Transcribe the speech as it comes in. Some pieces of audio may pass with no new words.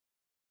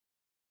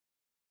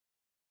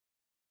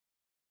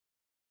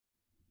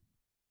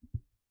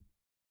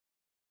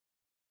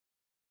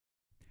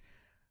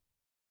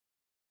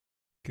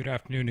Good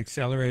afternoon,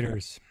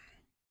 accelerators.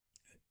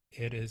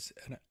 It is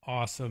an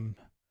awesome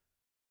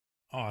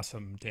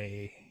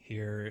day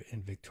here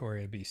in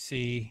Victoria,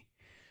 BC.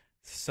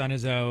 Sun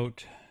is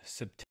out,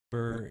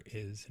 September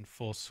is in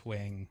full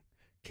swing,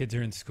 kids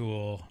are in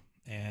school,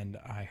 and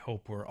I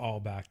hope we're all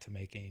back to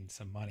making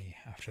some money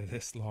after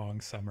this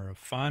long summer of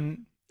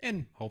fun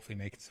and hopefully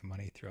making some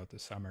money throughout the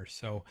summer.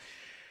 So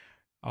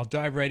I'll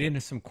dive right into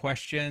some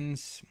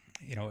questions.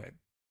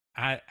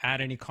 Add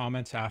any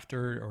comments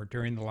after or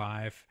during the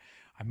live.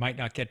 I might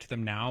not get to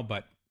them now,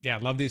 but yeah, I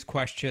love these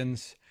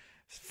questions.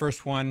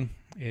 First one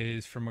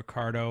is from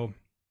Ricardo.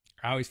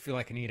 I always feel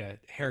like I need a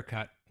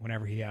haircut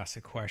whenever he asks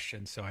a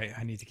question, so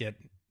I need to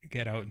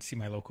get out and see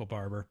my local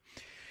barber.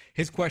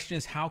 His question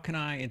is, how can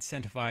I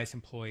incentivize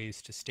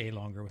employees to stay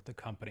longer with the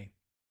company?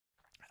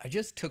 I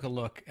just took a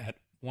look at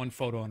one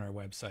photo on our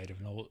website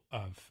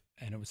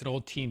and it was an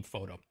old team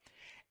photo.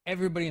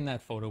 Everybody in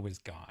that photo was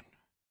gone.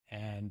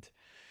 And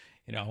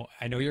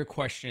I know your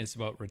question is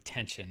about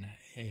retention.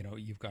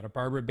 You've got a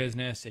barber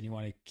business and you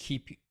want to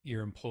keep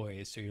your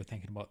employees. So you're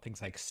thinking about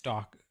things like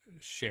stock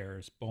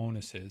shares,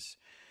 bonuses.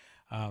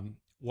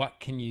 What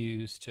can you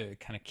use to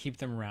kind of keep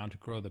them around to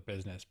grow the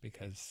business?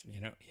 Because,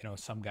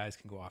 some guys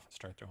can go off and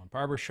start their own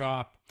barber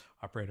shop,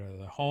 operate out of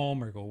their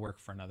home, or go work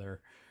for another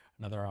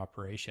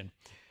operation.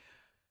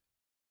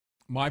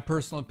 My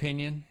personal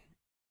opinion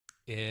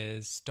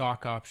is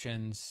stock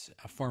options,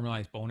 a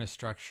formalized bonus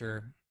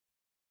structure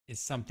is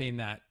something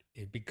that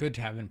it'd be good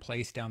to have in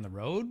place down the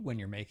road when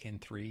you're making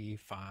 $3,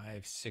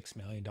 $5, $6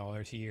 million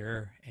a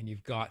year and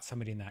you've got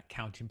somebody in that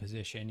counting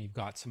position, you've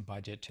got some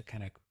budget to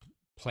kind of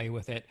play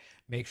with it,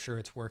 make sure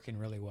it's working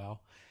really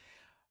well.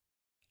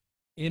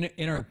 In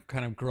our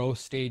kind of growth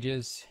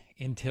stages,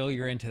 until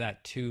you're into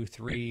that $2,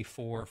 $3,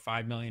 $4,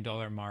 $5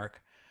 million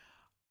mark,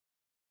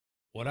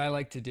 what I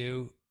like to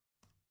do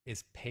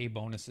is pay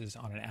bonuses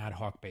on an ad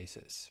hoc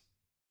basis.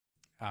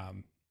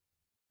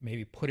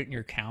 Maybe put it in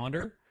your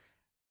calendar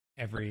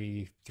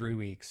every 3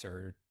 weeks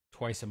or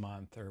twice a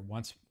month or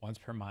once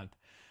per month,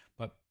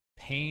 but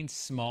paying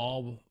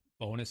small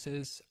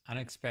bonuses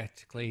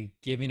unexpectedly,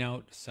 giving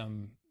out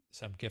some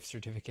gift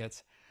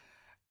certificates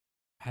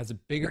has a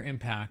bigger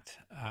impact,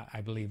 I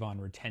believe, on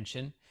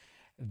retention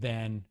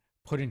than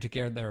putting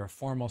together a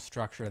formal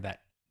structure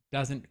that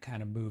doesn't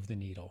kind of move the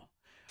needle.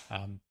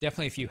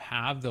 Definitely, if you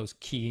have those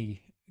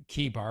key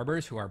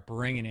barbers who are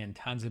bringing in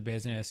tons of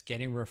business,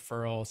 getting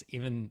referrals,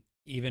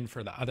 even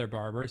for the other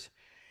barbers,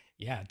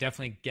 yeah,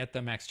 definitely get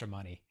them extra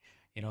money.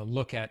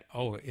 Look at,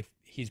 if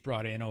he's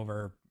brought in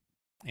over,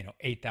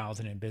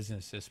 8,000 in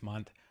business this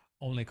month,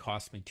 only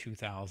cost me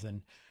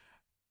 2,000.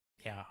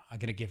 Yeah, I'm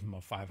going to give him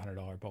a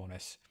 $500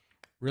 bonus.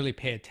 Really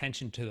pay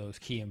attention to those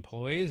key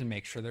employees and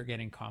make sure they're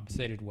getting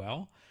compensated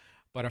well.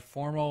 But a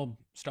formal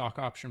stock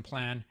option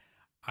plan,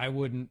 I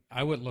would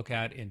look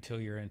at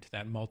until you're into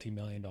that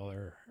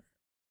multi-million-dollar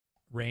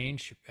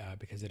range,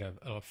 because it'll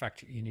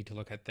affect, you need to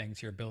look at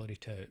things, your ability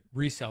to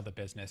resell the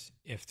business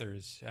if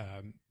there's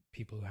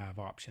people who have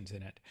options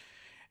in it,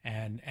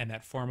 and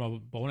that formal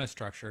bonus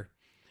structure,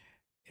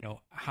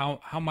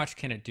 how much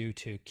can it do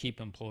to keep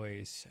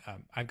employees?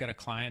 I've got a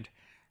client,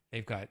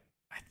 they've got,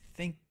 I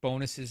think,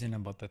 bonuses in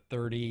about the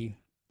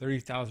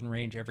 30,000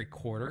 range every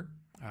quarter.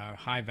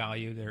 High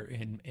value, they're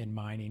in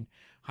mining,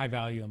 high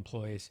value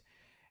employees,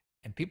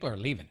 and people are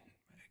leaving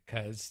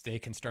because they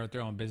can start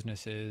their own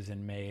businesses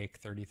and make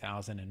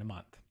 30,000 in a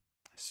month.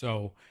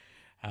 So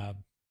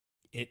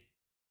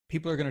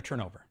people are going to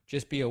turn over.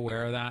 Just be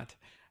aware of that.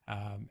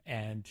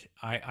 And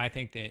I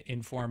think the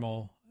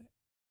informal,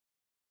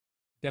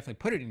 definitely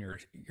put it in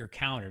your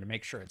calendar to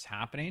make sure it's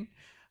happening.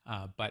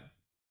 But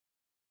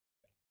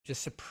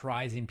just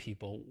surprising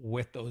people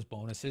with those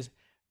bonuses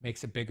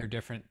makes a bigger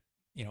difference.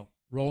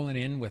 Rolling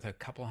in with a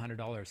couple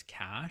 $100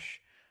 cash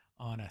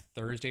on a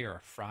Thursday or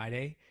a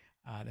Friday,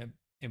 the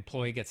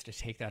employee gets to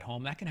take that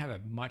home. That can have a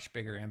much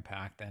bigger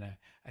impact than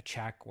a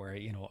check where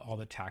all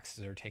the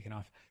taxes are taken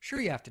off.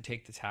 Sure, you have to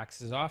take the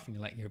taxes off and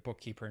you let your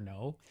bookkeeper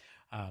know,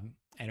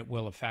 and it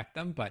will affect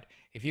them. But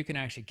if you can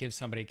actually give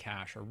somebody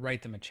cash or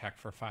write them a check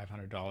for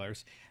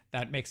 $500,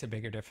 that makes a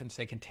bigger difference.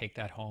 They can take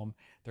that home.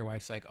 Their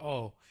wife's like,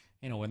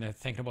 when they're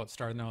thinking about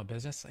starting their own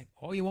business, like,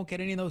 you won't get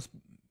any of those,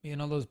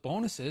 those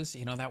bonuses.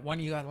 That one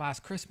you got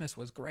last Christmas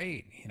was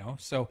great.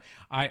 So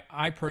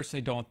I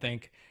personally don't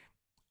think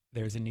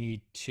there's a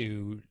need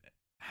to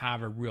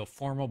have a real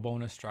formal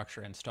bonus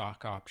structure and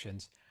stock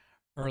options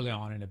early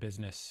on in a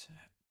business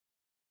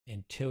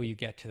until you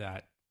get to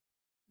that,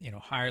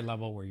 higher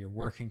level where you're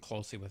working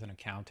closely with an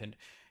accountant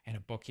and a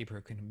bookkeeper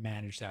who can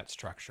manage that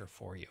structure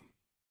for you.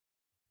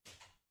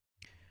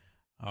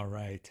 All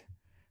right.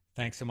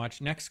 Thanks so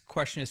much. Next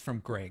question is from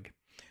Greg.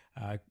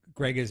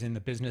 Greg is in the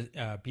business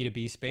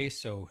B2B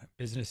space, so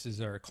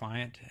businesses are a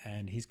client,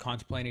 and he's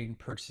contemplating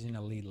purchasing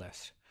a lead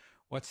list.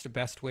 What's the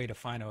best way to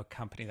find a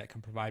company that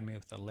can provide me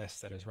with a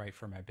list that is right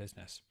for my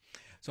business?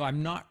 So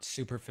I'm not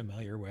super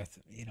familiar with,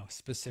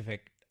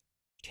 specific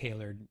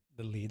tailored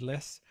the lead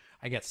lists.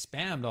 I get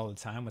spammed all the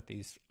time with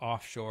these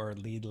offshore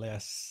lead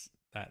lists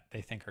that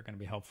they think are going to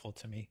be helpful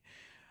to me.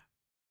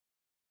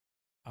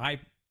 I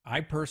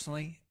I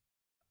personally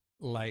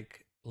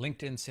like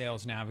LinkedIn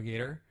Sales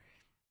Navigator.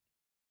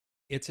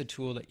 It's a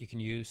tool that you can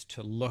use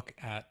to look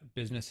at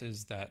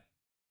businesses that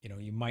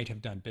you might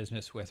have done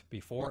business with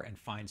before and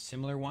find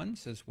similar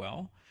ones as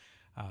well.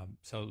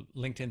 So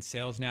LinkedIn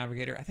Sales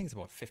Navigator, I think it's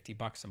about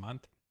 $50 a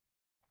month.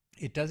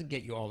 It doesn't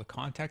get you all the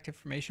contact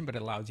information, but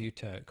it allows you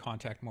to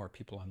contact more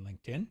people on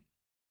LinkedIn.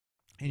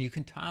 And you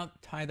can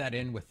tie that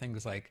in with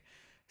things like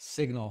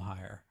Signal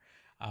Hire,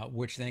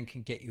 which then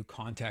can get you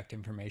contact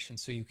information.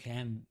 So you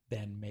can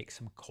then make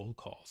some cold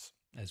calls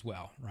as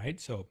well, right?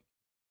 So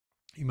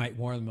you might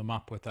warm them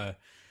up with a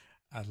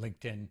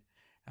LinkedIn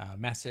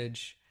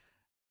message,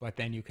 but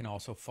then you can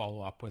also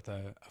follow up with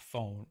a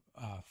phone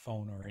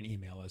or an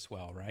email as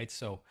well, right?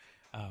 So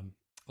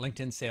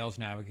LinkedIn Sales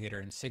Navigator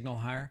and Signal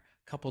Hire,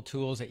 a couple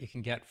tools that you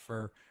can get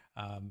for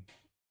I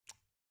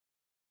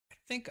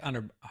think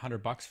under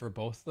 $100 for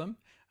both of them,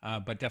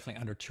 but definitely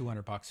under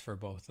 $200 for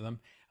both of them.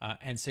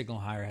 And Signal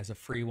Hire has a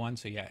free one,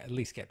 so yeah, at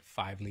least get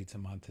 5 leads a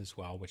month as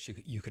well, which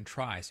you can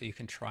try. So you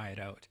can try it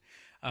out.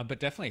 But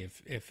definitely,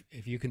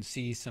 if you can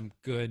see some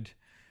good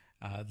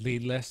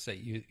lead lists that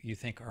you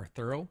think are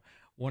thorough,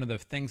 one of the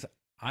things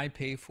I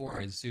pay for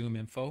is Zoom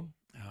Info.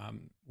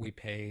 We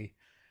pay,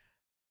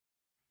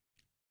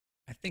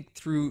 I think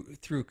through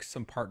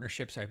some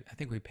partnerships, I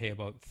think we pay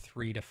about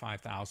 3,000 to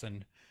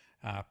 5,000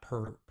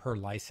 per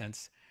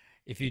license.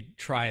 If you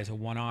try as a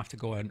one-off to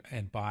go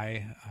and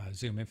buy a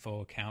Zoom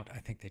Info account, I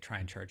think they try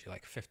and charge you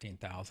like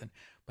 15,000,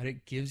 but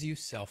it gives you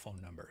cell phone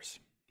numbers,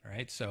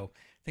 right? So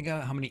think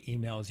about how many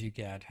emails you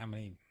get, how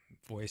many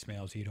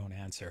voicemails you don't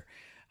answer.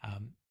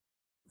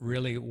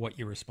 Really what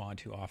you respond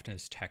to often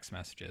is text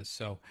messages.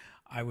 So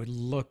I would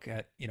look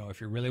at,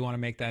 if you really want to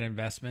make that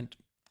investment,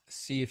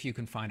 see if you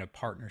can find a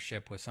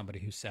partnership with somebody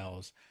who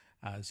sells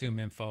Zoom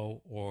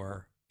Info,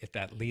 or if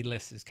that lead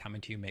list is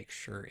coming to you, make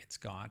sure it's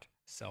got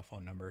cell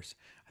phone numbers.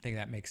 I think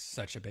that makes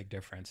such a big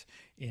difference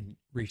in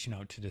reaching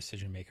out to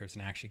decision makers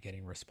and actually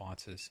getting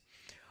responses.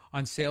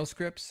 On sales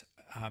scripts,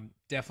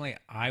 definitely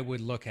I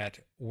would look at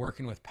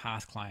working with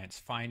past clients,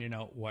 finding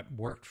out what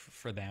worked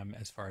for them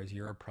as far as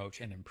your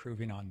approach and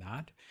improving on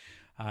that.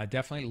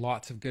 Definitely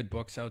lots of good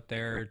books out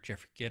there.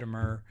 Jeffrey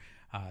Gitomer,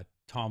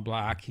 Tom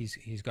Black,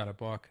 he's got a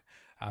book.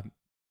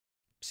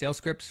 Sales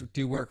scripts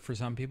do work for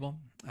some people.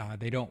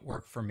 They don't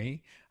work for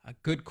me.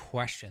 Good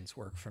questions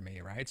work for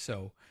me, right?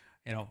 So,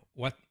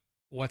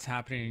 what's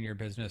happening in your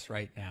business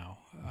right now?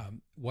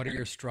 What are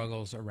your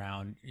struggles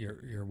around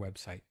your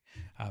website?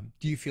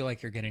 Do you feel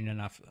like you're getting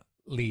enough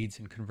leads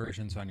and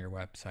conversions on your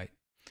website?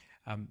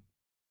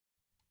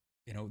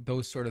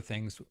 Those sort of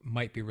things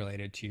might be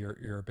related to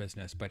your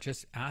business, but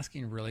just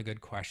asking really good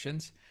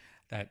questions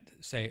that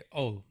say,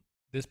 oh,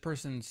 this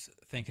person's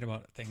thinking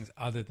about things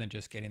other than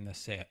just getting the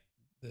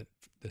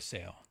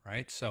sale,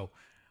 right? So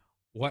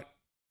what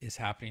is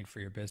happening for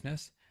your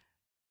business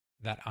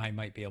that I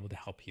might be able to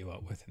help you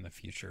out with in the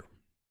future?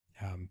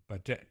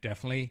 But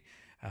definitely,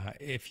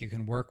 if you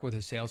can work with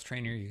a sales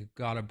trainer, you've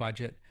got a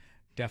budget,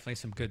 definitely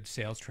some good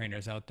sales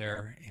trainers out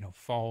there,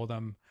 follow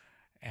them.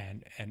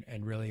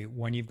 And really,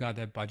 when you've got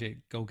that budget,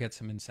 go get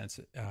some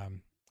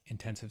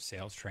intensive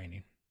sales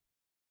training.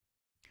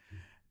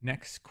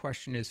 Next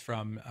question is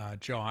from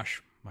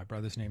Josh. My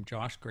brother's name,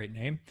 Josh. Great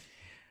name.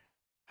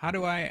 How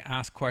do I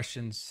ask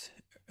questions?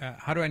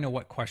 How do I know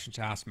what questions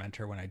to ask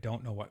mentor when I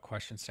don't know what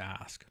questions to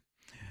ask?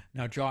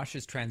 Now, Josh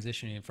is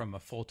transitioning from a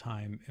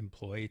full-time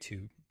employee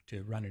to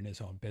running his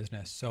own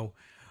business. So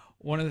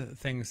one of the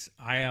things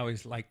I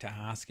always like to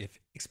ask,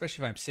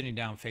 especially if I'm sitting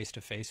down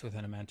face-to-face with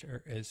a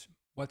mentor, is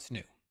what's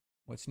new?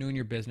 What's new in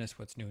your business?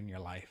 What's new in your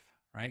life,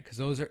 right? Because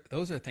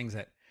those are things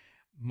that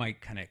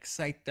might kind of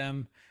excite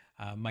them,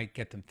 might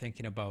get them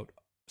thinking about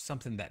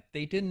something that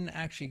they didn't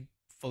actually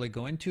fully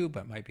go into,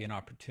 but might be an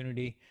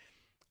opportunity.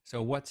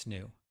 So what's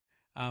new?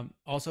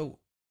 Also,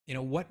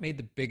 what made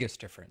the biggest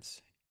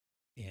difference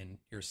in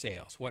your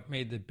sales? What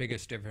made the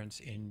biggest difference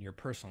in your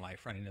personal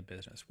life running a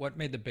business? What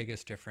made the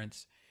biggest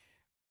difference?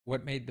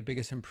 What made the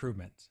biggest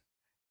improvements?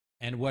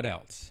 And what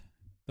else?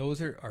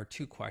 Those are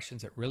two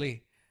questions that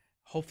really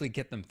hopefully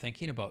get them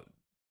thinking about,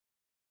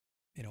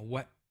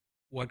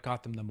 what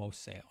got them the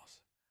most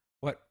sales?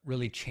 What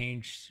really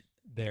changed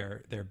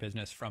their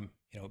business from,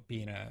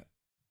 being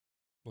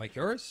like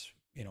yours,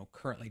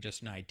 currently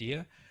just an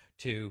idea,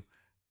 to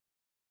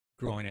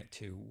growing it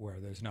to where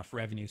there's enough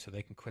revenue so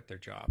they can quit their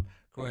job,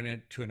 growing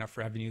it to enough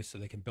revenue so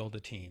they can build a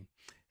team,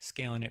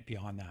 scaling it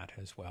beyond that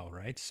as well,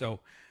 right? So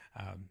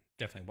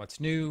definitely what's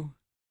new,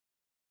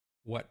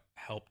 what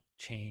helped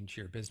change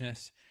your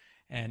business,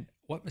 and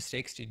what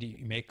mistakes did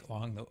you make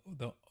along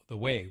the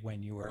way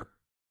when you were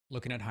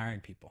looking at hiring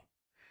people?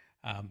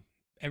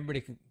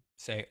 Everybody can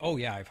say, oh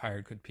yeah, I've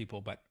hired good people,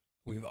 but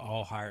we've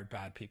all hired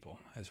bad people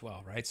as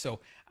well, right?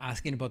 So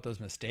asking about those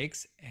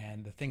mistakes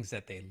and the things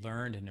that they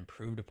learned and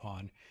improved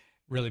upon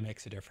really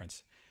makes a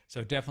difference.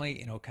 So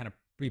definitely, kind of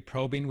be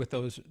probing with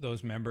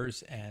those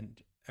members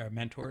and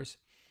mentors,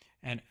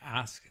 and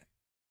ask,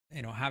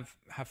 have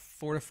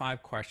 4 to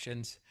 5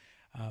 questions,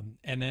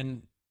 and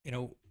then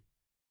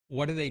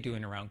what are they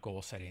doing around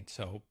goal setting?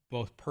 So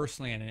both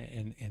personally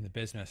and in the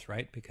business,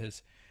 right?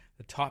 Because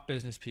the top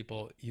business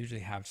people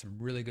usually have some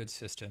really good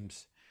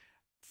systems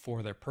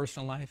for their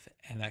personal life,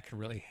 and that can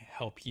really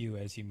help you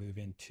as you move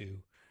into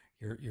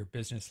your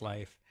business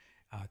life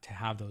to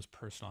have those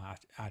personal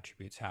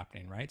attributes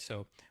happening, right?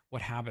 So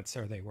what habits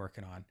are they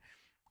working on?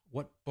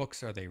 What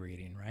books are they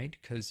reading, right?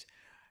 Because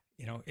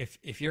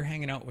if you're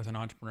hanging out with an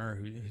entrepreneur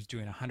who's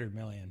doing 100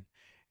 million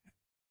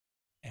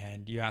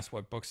and you ask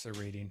what books they're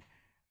reading,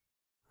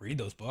 read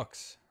those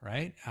books,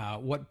 right?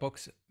 What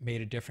books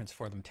made a difference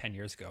for them 10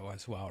 years ago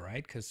as well,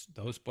 right? Because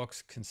those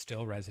books can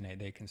still resonate.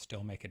 They can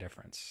still make a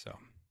difference. So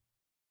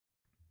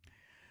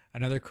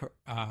another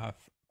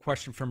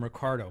question from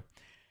Ricardo.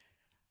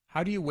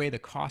 How do you weigh the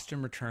cost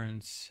and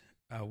returns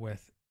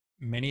with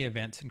many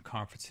events and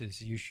conferences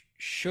you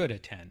should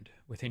attend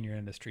within your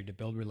industry to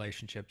build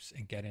relationships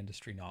and get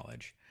industry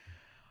knowledge?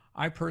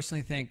 I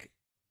personally think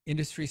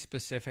industry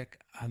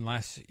specific,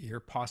 unless you're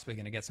possibly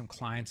going to get some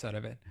clients out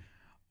of it,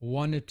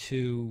 1 to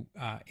 2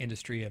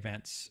 industry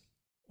events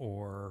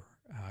or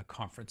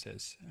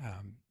conferences.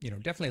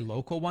 Definitely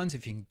local ones.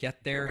 If you can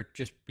get there,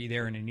 just be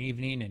there in an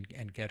evening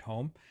and get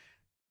home.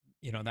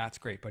 That's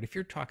great. But if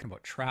you're talking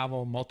about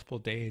travel, multiple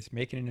days,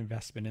 making an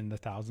investment in the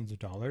thousands of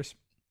dollars,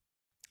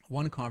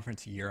 1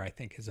 conference a year, I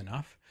think, is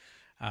enough.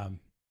 And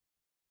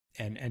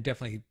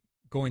definitely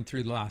going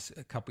through the last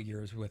couple of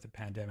years with the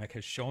pandemic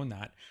has shown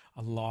that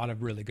a lot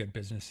of really good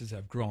businesses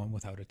have grown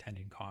without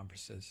attending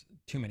conferences,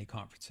 too many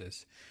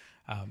conferences.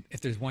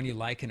 If there's one you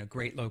like in a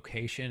great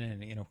location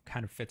and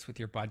kind of fits with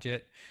your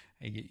budget,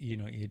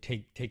 you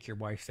take your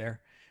wife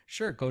there.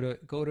 Sure, go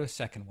to a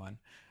second one,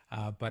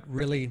 but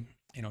really,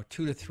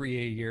 2 to 3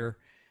 a year,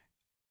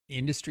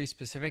 industry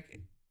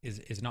specific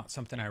is not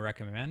something I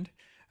recommend.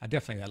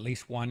 Definitely at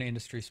least one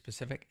industry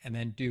specific, and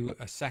then do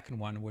a second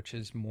one which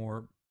is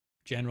more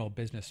general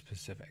business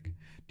specific.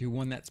 Do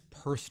one that's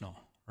personal,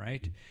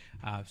 right?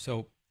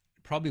 So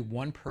probably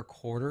 1 per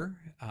quarter,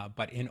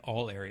 but in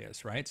all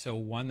areas, right? So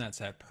one that's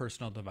at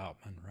personal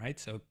development, right?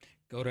 So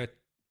go to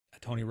a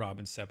Tony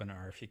Robbins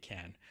seminar if you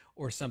can,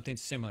 or something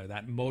similar,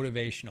 that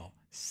motivational.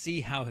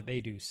 See how they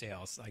do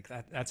sales. Like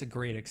that's a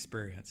great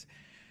experience.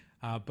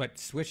 But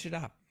switch it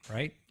up,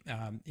 right?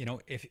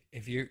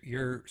 If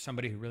you're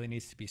somebody who really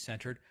needs to be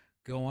centered,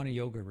 go on a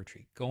yoga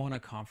retreat, go on a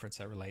conference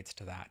that relates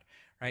to that,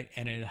 right?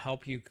 And it'll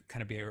help you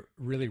kind of be a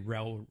really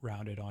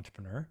well-rounded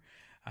entrepreneur.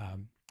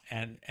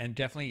 And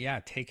definitely, yeah,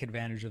 take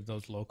advantage of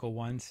those local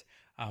ones.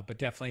 But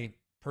definitely,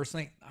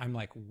 personally, I'm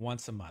like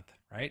once a month,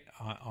 right,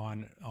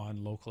 on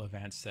local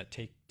events that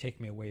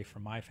take me away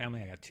from my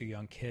family. I got 2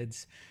 young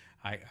kids.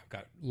 I've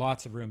got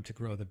lots of room to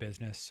grow the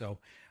business. So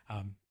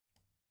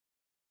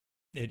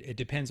it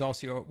depends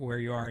also where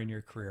you are in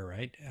your career,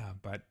 right?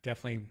 But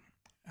definitely,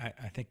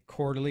 I think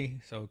quarterly,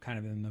 so kind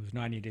of in those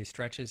 90-day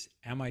stretches,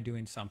 am I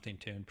doing something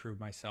to improve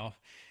myself?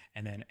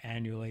 And then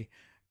annually,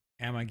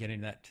 am I getting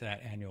to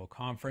that annual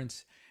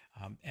conference?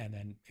 And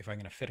then if I'm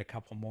going to fit a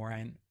couple more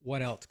in,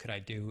 what else could I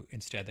do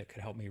instead that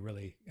could help me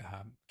really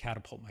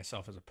catapult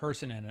myself as a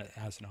person and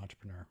as an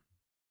entrepreneur?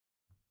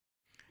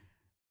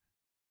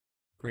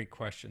 Great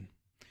question.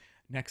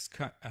 Next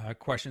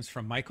questions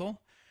from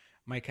Michael.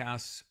 Mike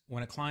asks,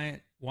 when a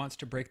client wants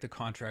to break the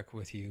contract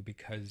with you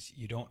because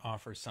you don't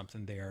offer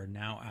something they are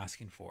now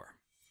asking for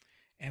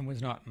and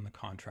was not in the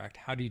contract,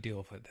 how do you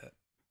deal with it?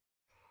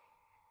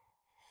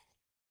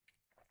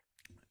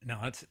 No,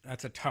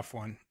 that's a tough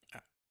one.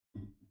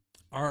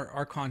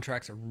 Our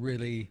contracts are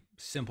really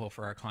simple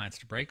for our clients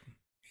to break.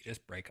 You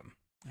just break them.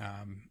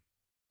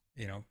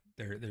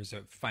 There's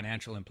a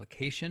financial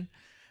implication,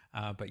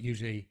 but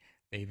usually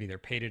they've either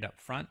paid it up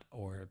front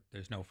or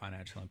there's no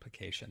financial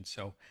implication.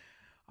 So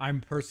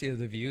I'm personally of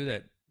the view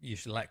that you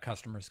should let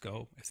customers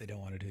go if they don't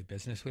want to do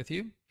business with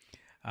you.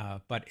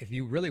 But if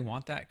you really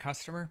want that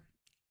customer,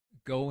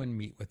 go and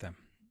meet with them.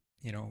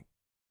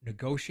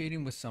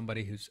 Negotiating with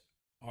somebody who's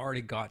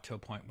already got to a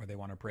point where they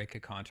want to break a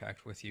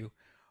contract with you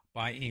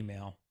by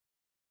email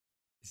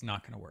is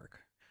not going to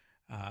work.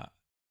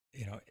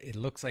 It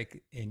looks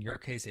like in your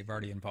case, they've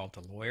already involved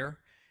a lawyer.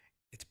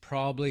 It's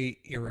probably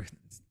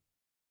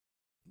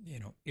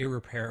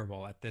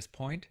irreparable at this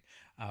point.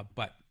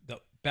 But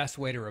the best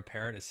way to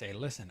repair it is say,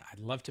 listen, I'd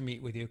love to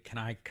meet with you. Can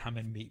I come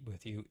and meet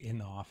with you in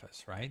the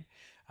office, right?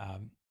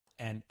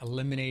 And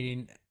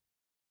eliminating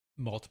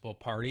multiple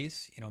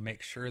parties,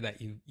 make sure that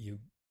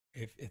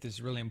if this is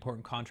a really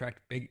important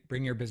contract,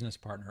 bring your business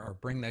partner or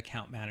bring the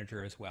account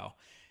manager as well.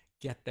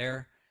 Get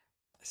there,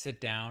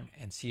 sit down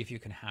and see if you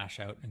can hash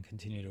out and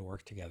continue to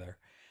work together.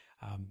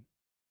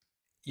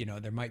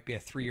 There might be a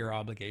 3-year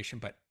obligation,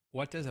 but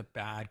what does a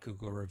bad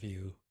Google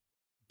review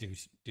do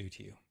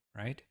to you,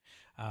 right?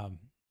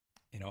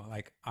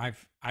 Like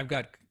I've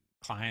got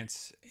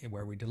clients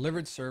where we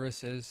delivered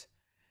services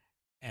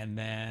and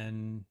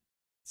then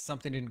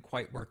something didn't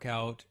quite work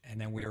out,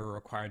 and then we were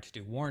required to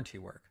do warranty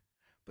work,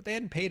 but they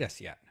hadn't paid us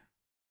yet.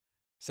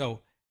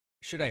 So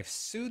should I have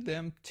sued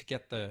them to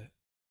get the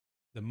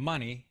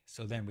money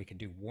so then we could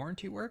do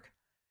warranty work?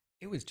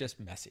 It was just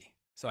messy.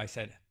 So I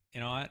said, you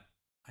know what?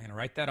 I'm going to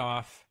write that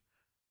off.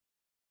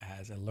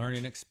 as a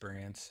learning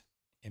experience,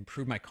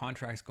 improve my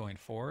contracts going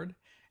forward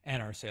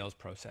and our sales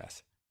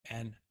process,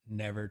 and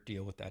never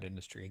deal with that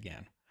industry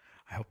again.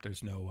 I hope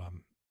there's no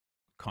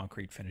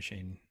concrete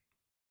finishing,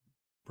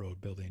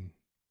 road building,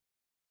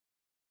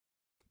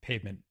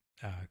 pavement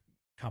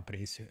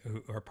companies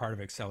who are part of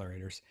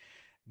accelerators.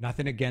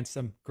 Nothing against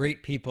them.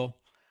 Great people.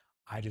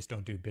 I just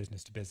don't do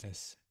business to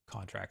business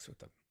contracts with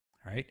them.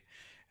 Right.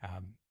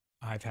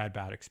 I've had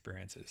bad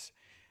experiences.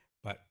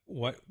 But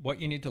what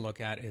you need to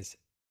look at is,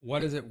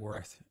 what is it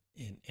worth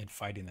in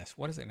fighting this?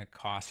 What is it going to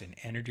cost in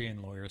energy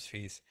and lawyers'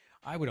 fees?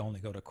 I would only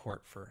go to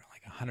court for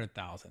like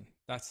 100,000.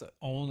 That's the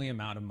only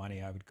amount of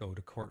money I would go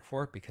to court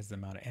for, because the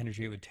amount of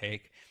energy it would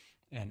take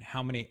and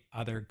how many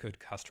other good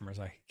customers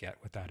I could get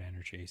with that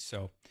energy.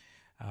 So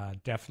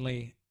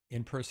definitely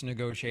in-person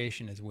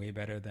negotiation is way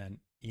better than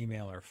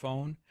email or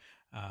phone.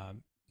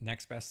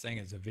 Next best thing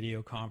is a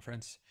video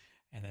conference.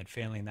 And then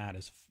failing that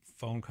is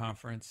phone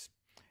conference.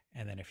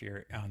 And then if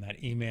you're on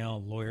that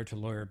email lawyer to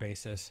lawyer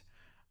basis,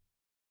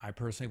 I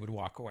personally would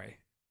walk away,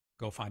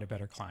 go find a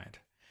better client.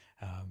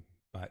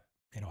 But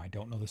I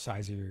don't know the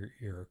size of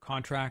your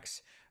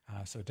contracts.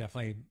 So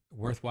definitely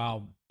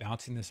worthwhile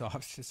bouncing this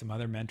off to some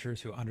other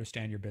mentors who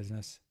understand your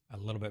business a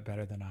little bit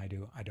better than I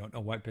do. I don't know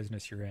what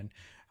business you're in.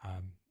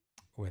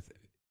 With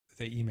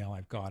the email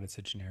I've got, it's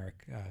a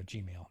generic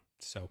Gmail.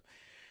 So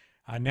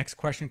next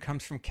question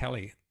comes from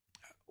Kelly.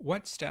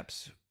 What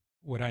steps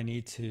would I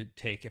need to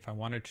take if I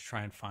wanted to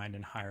try and find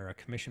and hire a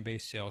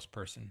commission-based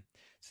salesperson,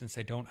 since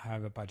I don't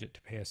have a budget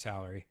to pay a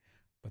salary,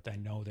 but I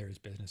know there's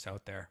business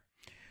out there?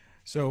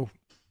 So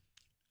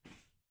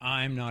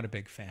I'm not a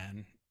big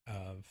fan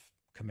of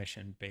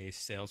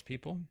commission-based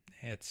salespeople.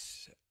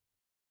 It's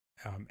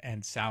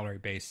and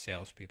salary-based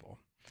salespeople.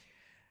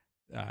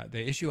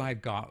 The issue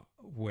I've got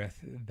with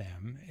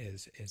them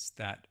is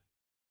that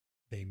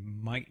they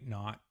might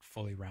not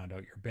fully round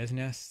out your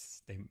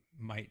business. They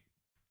might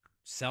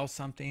sell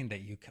something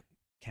that you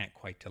can't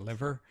quite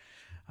deliver,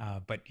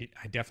 but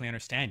I definitely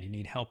understand you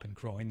need help in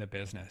growing the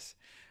business.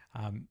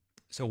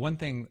 So one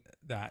thing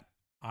that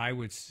I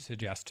would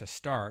suggest to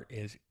start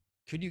is,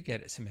 could you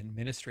get some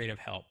administrative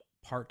help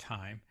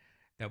part-time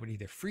that would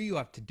either free you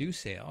up to do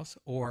sales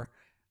or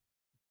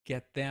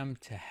get them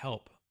to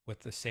help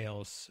with the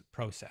sales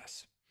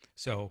process?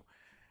 So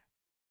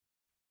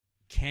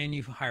can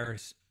you hire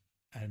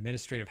an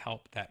administrative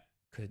help that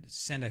could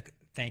send a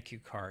thank you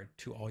card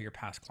to all your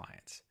past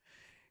clients?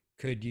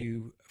 Could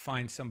you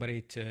find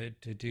somebody to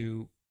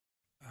do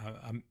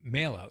a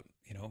mail out,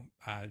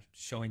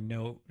 showing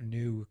no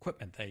new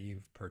equipment that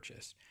you've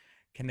purchased?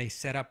 Can they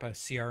set up a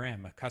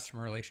CRM, a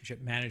customer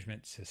relationship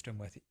management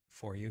system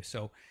for you,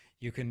 so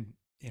you can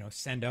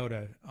send out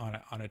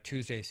on a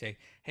Tuesday, say,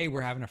 hey,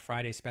 we're having a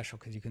Friday special,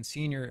 because you can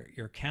see in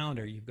your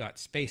calendar you've got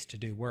space to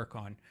do work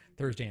on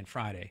Thursday and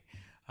Friday.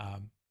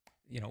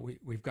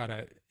 We've got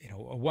a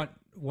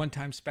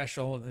one-time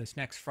special this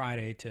next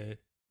Friday to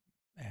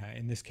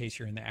in this case,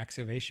 you're in the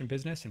excavation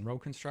business and road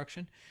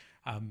construction.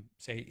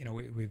 Say,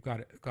 we've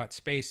got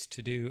space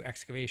to do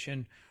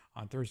excavation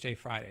on Thursday,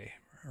 Friday,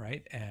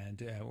 right?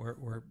 And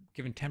we're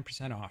giving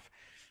 10% off.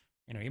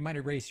 You might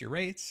have raised your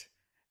rates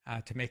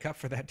to make up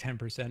for that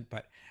 10%,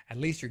 but at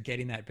least you're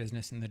getting that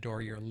business in the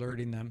door. You're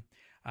alerting them.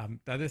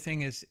 The other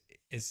thing is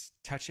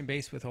touching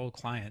base with old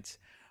clients.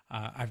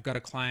 I've got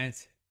a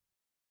client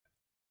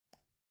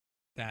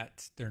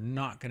that they're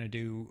not going to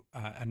do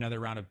another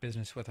round of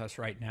business with us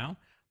right now,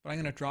 but I'm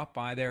going to drop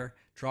by there,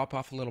 drop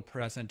off a little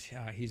present.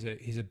 He's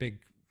a big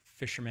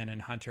fisherman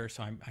and hunter,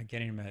 so I'm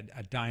getting him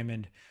a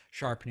diamond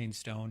sharpening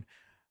stone.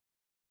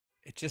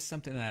 It's just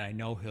something that I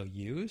know he'll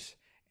use,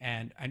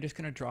 and I'm just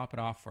going to drop it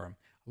off for him.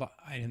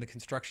 In the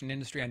construction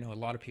industry, I know a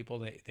lot of people,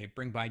 they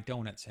bring by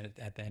donuts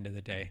at the end of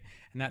the day,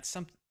 and that's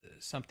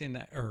something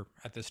that, or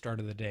at the start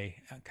of the day,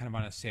 kind of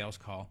on a sales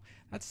call.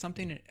 That's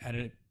something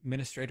an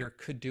administrator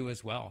could do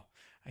as well.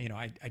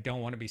 I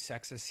don't want to be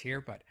sexist here,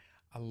 but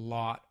a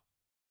lot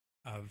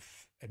of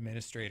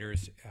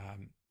administrators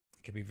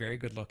could be very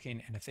good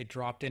looking, and if they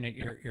dropped in at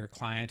your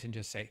client and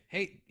just say,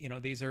 hey,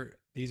 these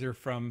are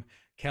from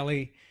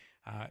Kelly,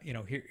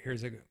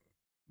 here's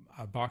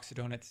a box of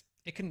donuts,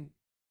 it can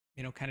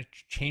kind of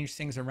change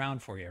things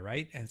around for you,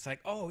 right? And it's like,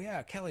 oh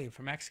yeah, Kelly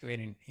from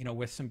excavating,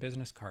 with some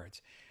business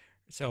cards.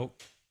 So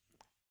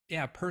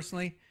yeah,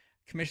 personally,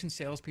 commission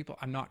salespeople,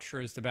 I'm not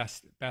sure is the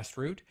best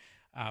route,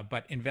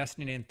 but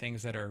investing in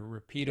things that are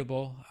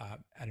repeatable,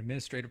 an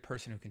administrative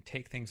person who can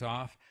take things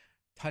off,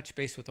 touch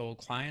base with old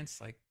clients,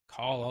 like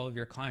call all of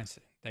your clients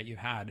that you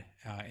had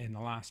in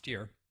the last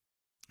year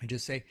and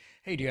just say,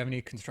 hey, do you have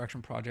any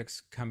construction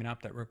projects coming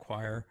up that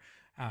require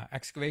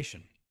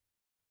excavation?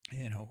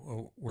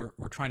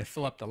 We're trying to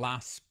fill up the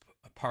last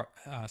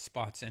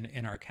spots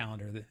in our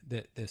calendar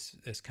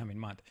this coming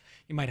month.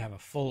 You might have a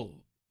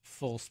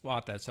full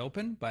spot that's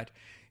open, but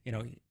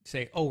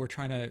say, oh, we're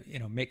trying to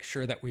make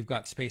sure that we've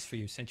got space for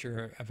you since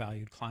you're a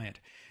valued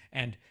client.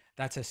 And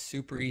that's a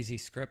super easy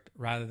script,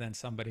 rather than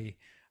somebody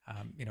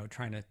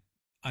trying to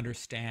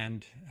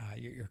understand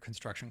your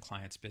construction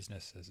clients'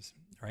 businesses,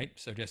 right?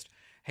 So just,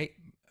 hey,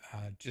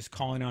 just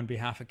calling on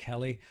behalf of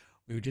Kelly,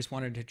 We just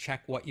wanted to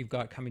check what you've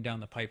got coming down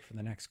the pipe for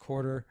the next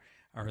quarter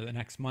or the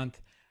next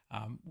month.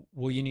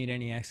 Will you need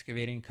any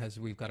excavating? Because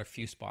we've got a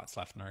few spots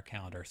left in our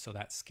calendar. So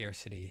that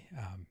scarcity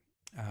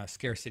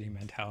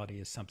mentality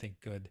is something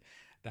good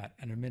that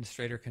an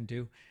administrator can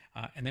do,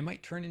 and they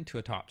might turn into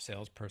a top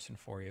salesperson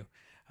for you.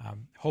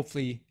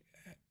 Hopefully,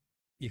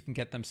 you can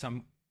get them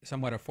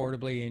somewhat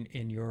affordably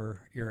in your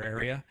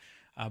area.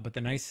 But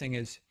the nice thing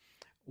is,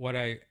 what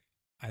I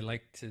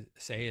like to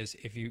say is,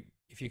 if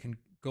you can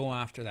go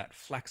after that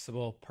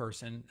flexible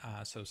person,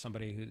 so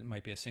somebody who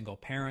might be a single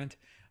parent,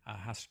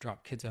 has to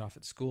drop kids off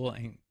at school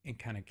and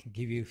kind of can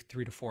give you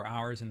 3 to 4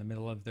 hours in the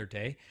middle of their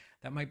day,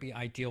 that might be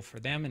ideal for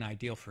them and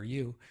ideal for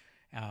you.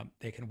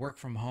 They can work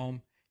from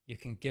home. You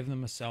can give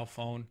them a cell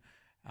phone.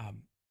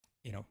 Um,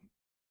 you know,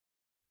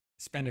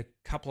 spend a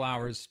couple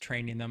hours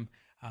training them.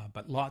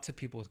 But lots of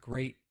people with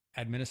great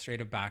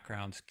administrative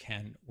backgrounds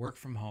can work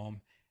from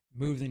home,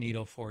 move the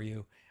needle for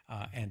you,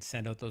 and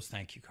send out those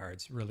thank you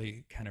cards.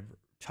 Really kind of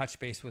touch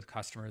base with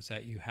customers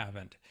that you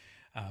haven't.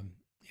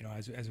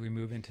 As we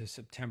move into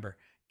September,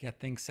 get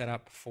things set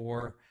up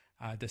for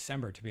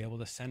December to be able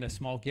to send a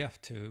small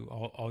gift to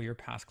all your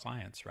past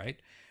clients, right?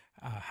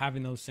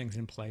 Having those things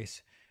in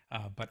place,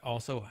 but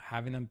also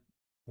having them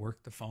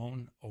work the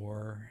phone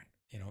or,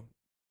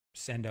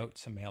 send out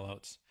some mail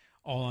outs,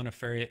 all on a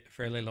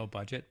fairly low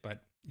budget.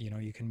 But,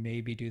 you can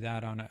maybe do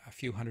that on a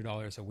few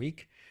 $100s a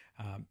week.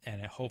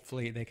 And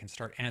hopefully they can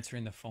start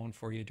answering the phone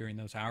for you during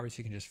those hours.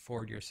 You can just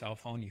forward your cell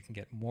phone. You can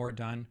get more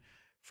done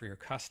for your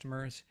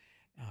customers,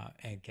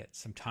 and get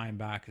some time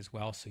back as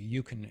well, so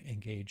you can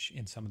engage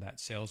in some of that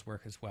sales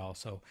work as well.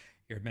 So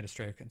your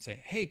administrator can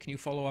say, hey, can you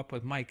follow up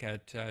with Mike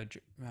at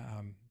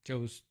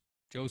Joe's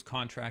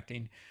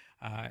Contracting?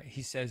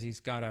 He says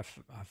he's got a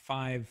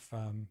five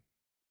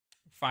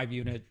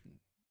unit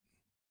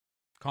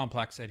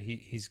complex that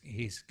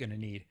he's going to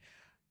need.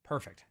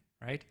 Perfect,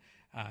 right?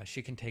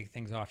 She can take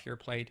things off your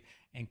plate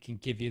and can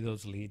give you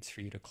those leads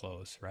for you to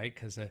close, right?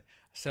 Because a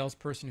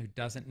salesperson who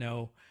doesn't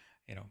know,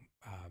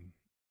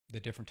 the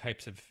different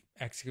types of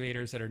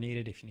excavators that are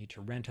needed, if you need to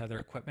rent other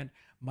equipment,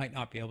 might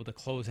not be able to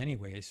close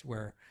anyways,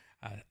 where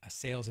a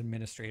sales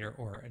administrator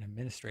or an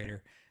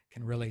administrator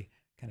can really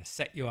kind of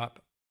set you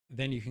up.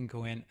 Then you can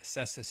go in,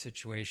 assess the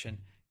situation,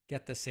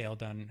 get the sale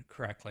done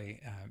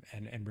correctly,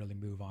 and really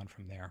move on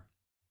from there.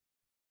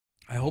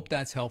 I hope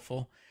that's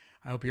helpful.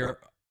 I hope you're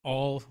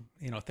all,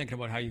 thinking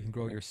about how you can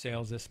grow your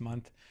sales this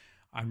month.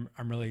 I'm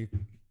really,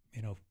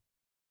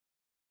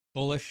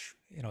 bullish.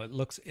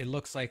 It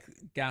looks like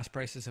gas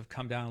prices have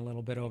come down a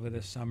little bit over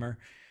this summer.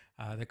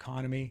 The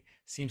economy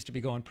seems to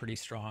be going pretty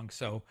strong.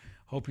 So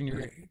hoping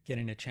you're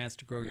getting a chance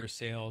to grow your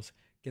sales,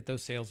 get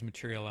those sales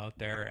material out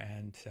there,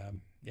 and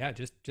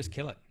just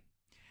kill it.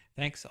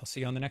 Thanks. I'll see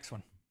you on the next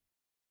one.